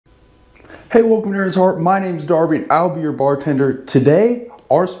Hey, welcome to Aaron's Heart. My name's Darby and I'll be your bartender. Today,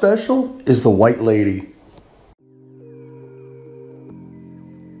 our special is the White Lady.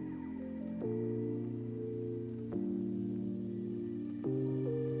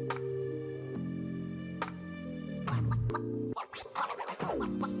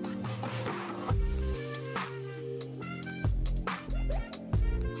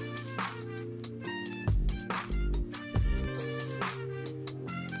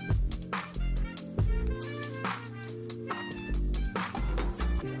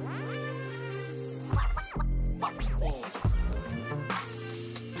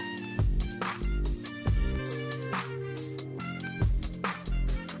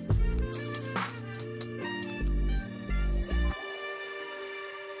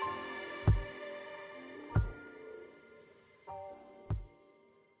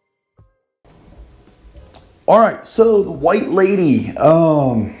 All right, so the White Lady,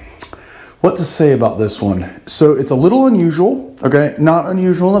 what to say about this one? So it's a little unusual, okay? Not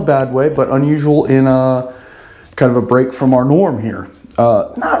unusual in a bad way, but unusual in a kind of a break from our norm here.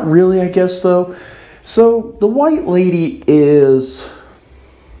 Not really, I guess, though. So the White Lady is,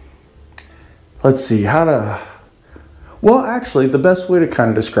 let's see, well, actually, the best way to kind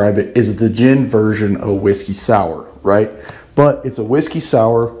of describe it is the gin version of a whiskey sour, right? But it's a whiskey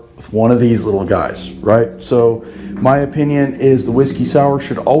sour with one of these little guys, right? So my opinion is the whiskey sour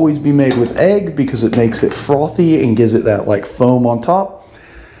should always be made with egg because it makes it frothy and gives it that like foam on top.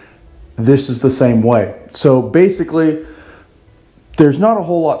 This is the same way. So basically, there's not a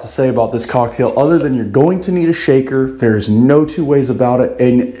whole lot to say about this cocktail other than you're going to need a shaker. There's no two ways about it,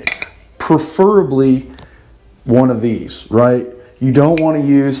 and preferably one of these, right? You don't want to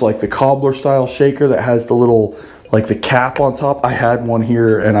use like the cobbler style shaker that has the little like the cap on top. I had one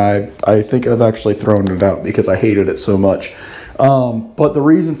here and I think I've actually thrown it out because I hated it so much. But the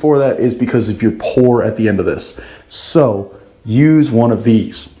reason for that is because of your pour at the end of this. So use one of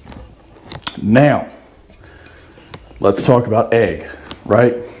these. Now, let's talk about egg,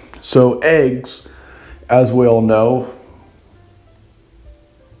 right? So eggs, as we all know,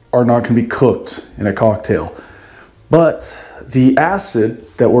 are not going to be cooked in a cocktail. But the acid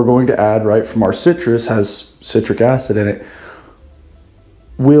that we're going to add, right, from our citrus has citric acid in it,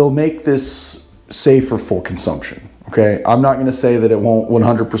 will make this safer for consumption, okay? I'm not going to say that it won't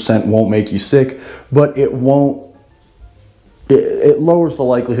 100% won't make you sick, but it won't, it lowers the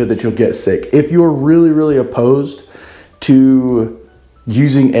likelihood that you'll get sick. If you're really opposed to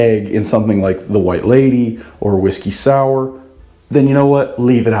using egg in something like the White Lady or whiskey sour, then you know what?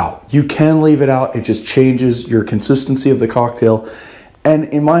 Leave it out. You can leave it out. It just changes your consistency of the cocktail. And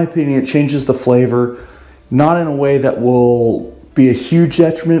in my opinion, it changes the flavor, not in a way that will be a huge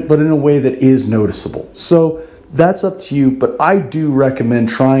detriment, but in a way that is noticeable. So that's up to you, but I do recommend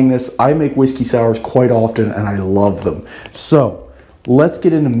trying this. I make whiskey sours quite often and I love them. So let's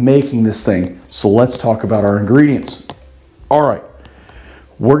get into making this thing. So let's talk about our ingredients. All right,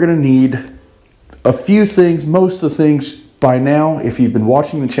 we're gonna need a few things, most of the things. By now, if you've been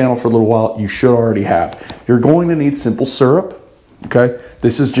watching the channel for a little while, you should already have. You're going to need simple syrup, okay?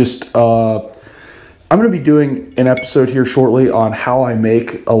 This is just, I'm gonna be doing an episode here shortly on how I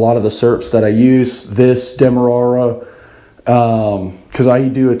make a lot of the syrups that I use. This Demerara, because I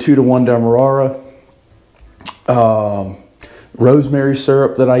do a 2-to-1 Demerara. Rosemary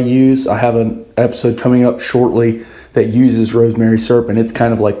syrup that I use. I have an episode coming up shortly that uses rosemary syrup, and it's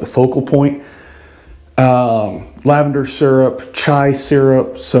kind of like the focal point. Lavender syrup, chai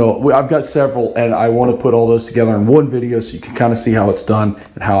syrup. So I've got several and I want to put all those together in one video so you can kind of see how it's done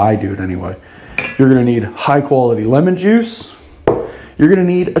and how I do it anyway. You're going to need high quality lemon juice. You're going to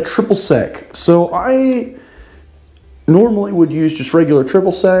need a triple sec. So I normally would use just regular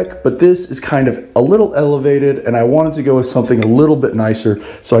triple sec, but this is kind of a little elevated and I wanted to go with something a little bit nicer.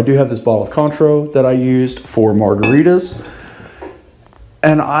 So I do have this bottle of Cointreau that I used for margaritas.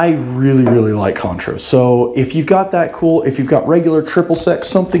 And I really like Cointreau. So if you've got that, cool. If you've got regular triple sec,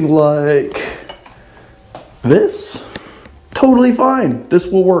 something like this, totally fine. This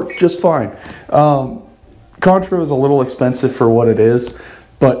will work just fine. Cointreau is a little expensive for what it is,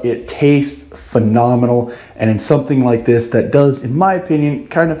 but it tastes phenomenal. And in something like this that does, in my opinion,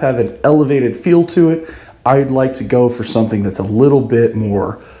 kind of have an elevated feel to it, I'd like to go for something that's a little bit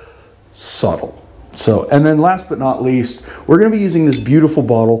more subtle. So, and then last but not least, we're going to be using this beautiful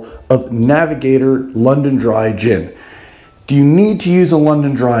bottle of Navigator London Dry Gin. Do you need to use a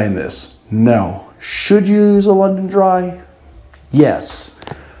London Dry in this? No. Should you use a London Dry? Yes.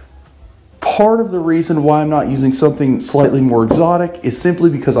 Part of the reason why I'm not using something slightly more exotic is simply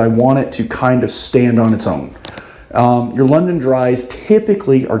because I want it to kind of stand on its own. Your London Dries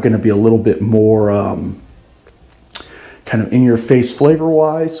typically are going to be a little bit more kind of in your face flavor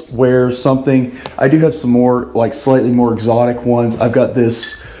wise, where something, I do have some more like slightly more exotic ones. I've got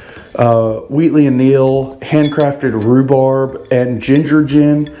this Wheatley and Neal handcrafted rhubarb and ginger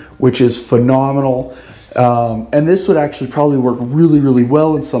gin, which is phenomenal. And this would actually probably work really, really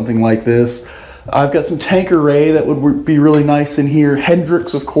well in something like this. I've got some Tanqueray that would be really nice in here.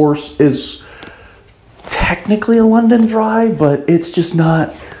 Hendrick's, of course, is technically a London Dry, but it's just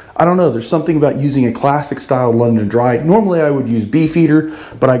not, I don't know, there's something about using a classic style London Dry. Normally I would use Beefeater,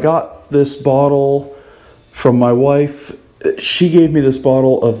 but I got this bottle from my wife. She gave me this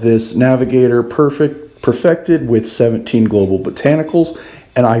bottle of this Navigator perfected with 17 global botanicals,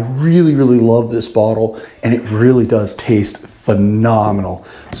 and I really, really love this bottle, and it really does taste phenomenal.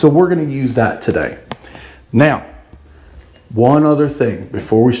 So we're gonna use that today. Now, one other thing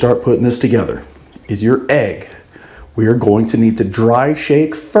before we start putting this together is your egg. We are going to need to dry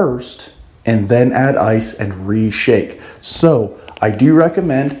shake first and then add ice and reshake. So I do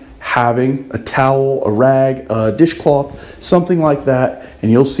recommend having a towel, a rag, a dishcloth, something like that,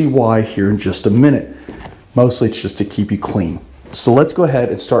 and you'll see why here in just a minute. Mostly it's just to keep you clean. So let's go ahead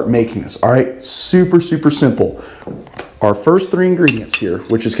and start making this. All right, super, super simple. Our first 3 ingredients here,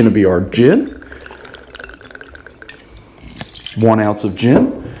 which is gonna be our gin, 1 ounce of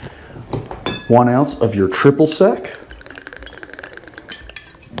gin, 1 ounce of your triple sec,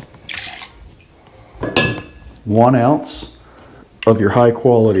 1 ounce of your high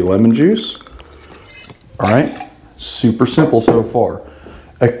quality lemon juice. All right, super simple so far.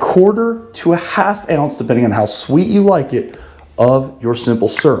 1/4 to 1/2 ounce, depending on how sweet you like it, of your simple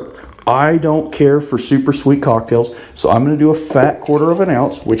syrup. I don't care for super sweet cocktails, so I'm gonna do a fat 1/4 of an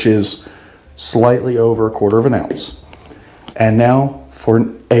ounce, which is slightly over 1/4 of an ounce. And now for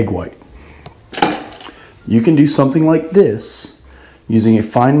an egg white. You can do something like this using a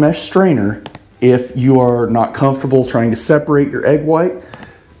fine mesh strainer. If you are not comfortable trying to separate your egg white,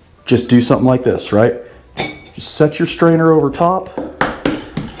 just do something like this, right? Just set your strainer over top.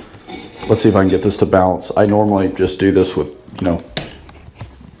 Let's see if I can get this to balance. I normally just do this with, you know,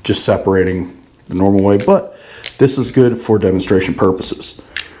 just separating the normal way, but this is good for demonstration purposes.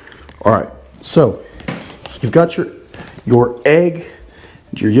 All right, so you've got your egg,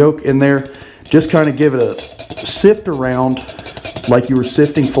 your yolk in there. Just kind of give it a sift around like you were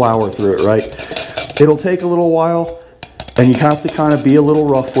sifting flour through it, right? It'll take a little while and you have to kind of be a little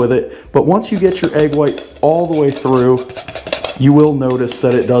rough with it, but once you get your egg white all the way through, you will notice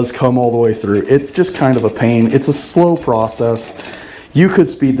that it does come all the way through. It's just kind of a pain. It's a slow process. You could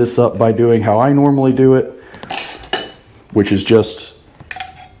speed this up by doing how I normally do it, which is just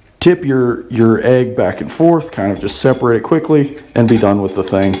tip your egg back and forth, kind of just separate it quickly and be done with the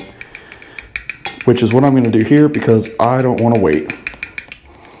thing, which is what I'm going to do here because I don't want to wait.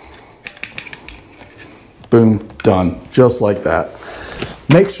 Boom, done, just like that.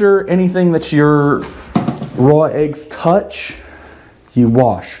 Make sure anything that your raw eggs touch, you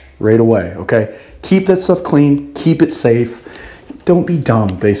wash right away, okay? Keep that stuff clean, keep it safe. Don't be dumb,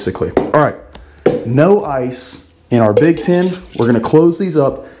 basically. All right, no ice in our big tin. We're gonna close these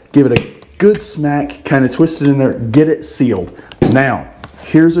up, give it a good smack, kind of twist it in there, get it sealed. Now,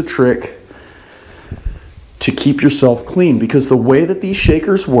 here's a trick to keep yourself clean, because the way that these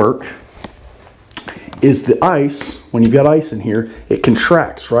shakers work is the ice, when you've got ice in here, it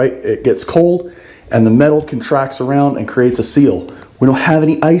contracts, right? It gets cold and the metal contracts around and creates a seal. We don't have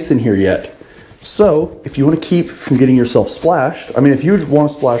any ice in here yet. So if you want to keep from getting yourself splashed, I mean, if you want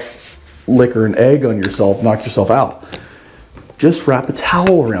to splash liquor and egg on yourself, knock yourself out, just wrap a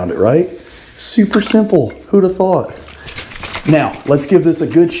towel around it, right? Super simple. Who'd have thought? Now, let's give this a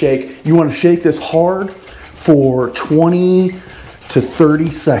good shake. You want to shake this hard for 20 to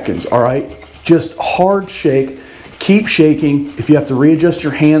 30 seconds, all right? Just hard shake. Keep shaking. If you have to readjust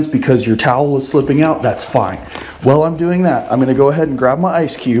your hands because your towel is slipping out, that's fine. While I'm doing that, I'm going to go ahead and grab my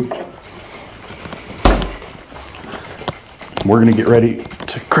ice cube. We're going to get ready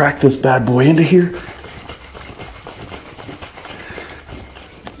to crack this bad boy into here.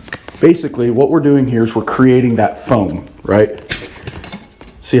 Basically, what we're doing here is we're creating that foam, right?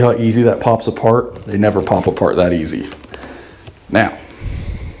 See how easy that pops apart? They never pop apart that easy. Now,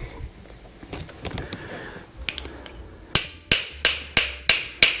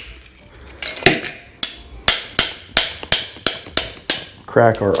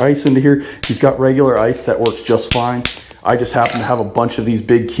 crack our ice into here. If you've got regular ice, that works just fine. I just happen to have a bunch of these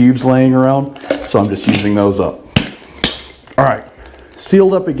big cubes laying around, so I'm just using those up. All right,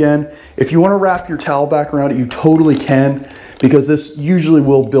 sealed up again. If you want to wrap your towel back around it, you totally can, because this usually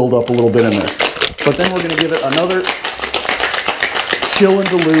will build up a little bit in there. But then we're gonna give it another chill and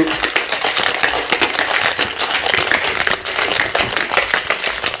dilute.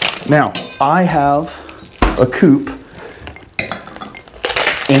 Now, I have a coupe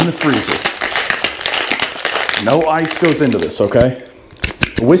in the freezer. No ice goes into this, okay?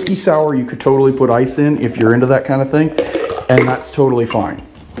 A whiskey sour, you could totally put ice in if you're into that kind of thing, and that's totally fine.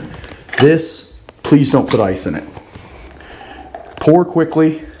 This, please don't put ice in it. Pour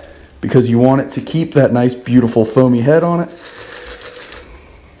quickly because you want it to keep that nice, beautiful, foamy head on it.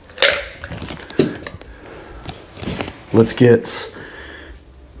 Let's get...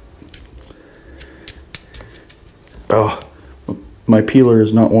 Oh, my peeler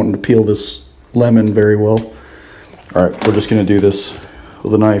is not wanting to peel this lemon very well. All right, we're just gonna do this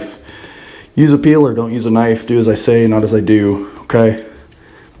with a knife. Use a peeler, don't use a knife. Do as I say, not as I do, okay?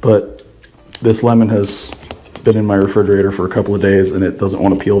 But this lemon has been in my refrigerator for a couple of days and it doesn't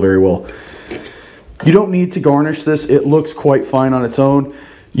want to peel very well. You don't need to garnish this. It looks quite fine on its own.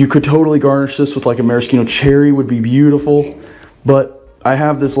 You could totally garnish this with like a maraschino cherry, would be beautiful, but I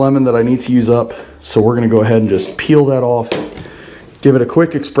have this lemon that I need to use up, so we're gonna go ahead and just peel that off, give it a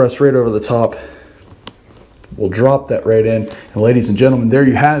quick express right over the top. We'll drop that right in, and ladies and gentlemen, there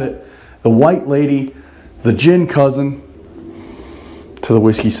you have it. The White Lady, the gin cousin to the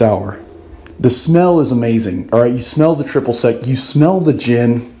whiskey sour. The smell is amazing, all right? You smell the triple sec, you smell the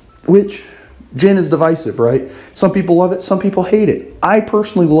gin, which gin is divisive, right? Some people love it, some people hate it. I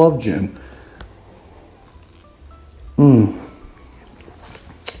personally love gin.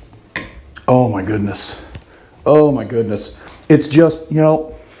 Oh my goodness. Oh my goodness. It's just, you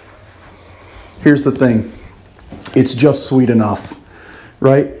know, here's the thing. It's just sweet enough,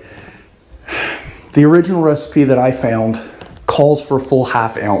 right? The original recipe that I found calls for a full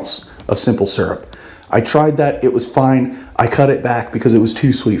 ½ ounce of simple syrup. I tried that, it was fine. I cut it back because it was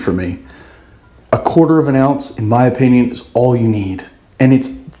too sweet for me. A ¼ ounce, in my opinion, is all you need. And it's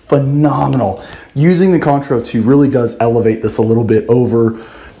phenomenal. Using the Cointreau 2 really does elevate this a little bit over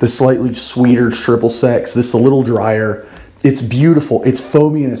the slightly sweeter triple secs. This is a little drier. It's beautiful. It's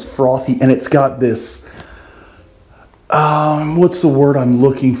foamy and it's frothy and it's got this, what's the word I'm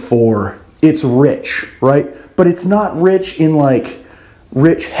looking for? It's rich, right? But it's not rich in like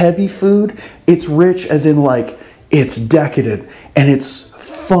rich heavy food. It's rich as in like it's decadent and it's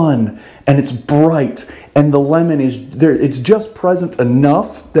fun and it's bright and the lemon is there. It's just present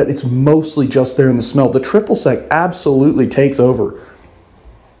enough that it's mostly just there in the smell. The triple sec absolutely takes over.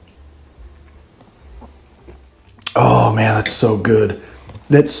 Oh man, that's so good.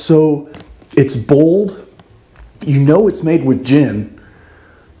 That's so, it's bold. You know it's made with gin,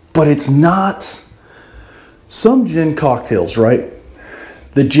 but it's not. Some gin cocktails, right?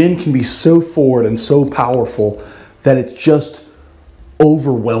 The gin can be so forward and so powerful that it's just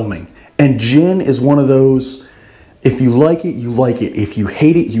overwhelming. And gin is one of those, if you like it, you like it. If you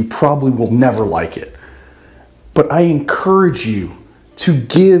hate it, you probably will never like it. But I encourage you to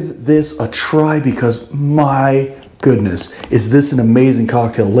give this a try because my goodness, is this an amazing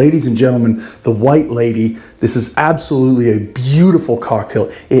cocktail. Ladies and gentlemen, the White Lady, this is absolutely a beautiful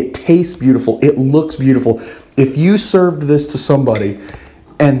cocktail. It tastes beautiful. It looks beautiful. If you served this to somebody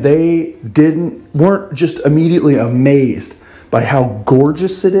and they weren't just immediately amazed by how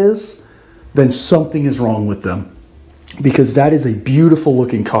gorgeous it is, then something is wrong with them. Because that is a beautiful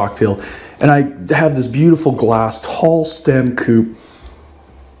looking cocktail. And I have this beautiful glass, tall stem coupe.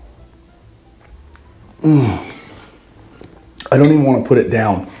 I don't even want to put it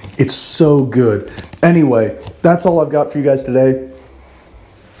down. It's so good. Anyway, that's all I've got for you guys today.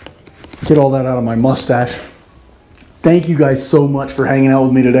 Get all that out of my mustache. Thank you guys so much for hanging out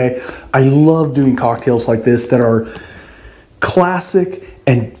with me today. I love doing cocktails like this that are classic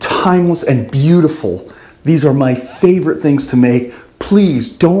and timeless and beautiful. These are my favorite things to make. Please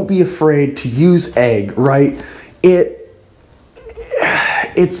don't be afraid to use egg, right?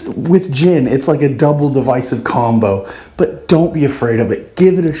 It's with gin, it's like a double divisive combo, but don't be afraid of it.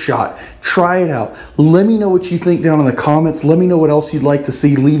 Give it a shot. Try it out. Let me know what you think down in the comments. Let me know what else you'd like to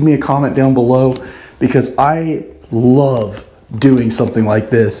see. Leave me a comment down below because I love doing something like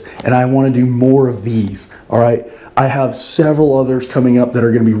this and I want to do more of these. All right. I have several others coming up that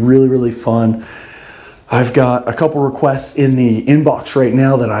are going to be really, really fun. I've got a couple requests in the inbox right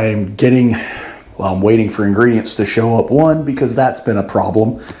now that I am getting. Well, I'm waiting for ingredients to show up. One, because that's been a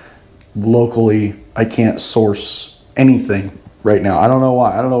problem. Locally, I can't source anything right now. I don't know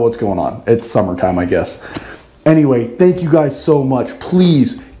why. I don't know what's going on. It's summertime, I guess. Anyway, thank you guys so much.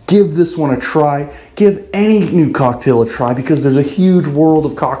 Please give this one a try. Give any new cocktail a try because there's a huge world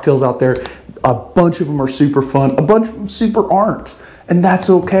of cocktails out there. A bunch of them are super fun. A bunch of them super aren't. and that's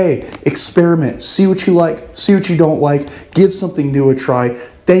okay. Experiment, see what you like, see what you don't like, give something new a try.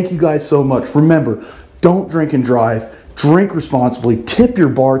 Thank you guys so much. Remember, don't drink and drive, drink responsibly, tip your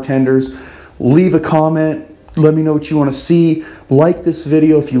bartenders, leave a comment, let me know what you want to see. Like this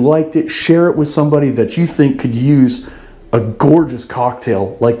video if you liked it, share it with somebody that you think could use a gorgeous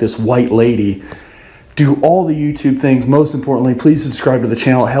cocktail like this white lady. Do all the YouTube things. Most importantly, please subscribe to the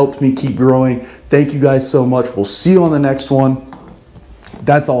channel. It helps me keep growing. Thank you guys so much. We'll see you on the next one.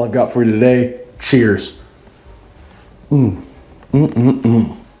 That's all I've got for you today. Cheers. That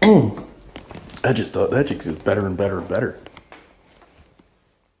just gets better and better and better.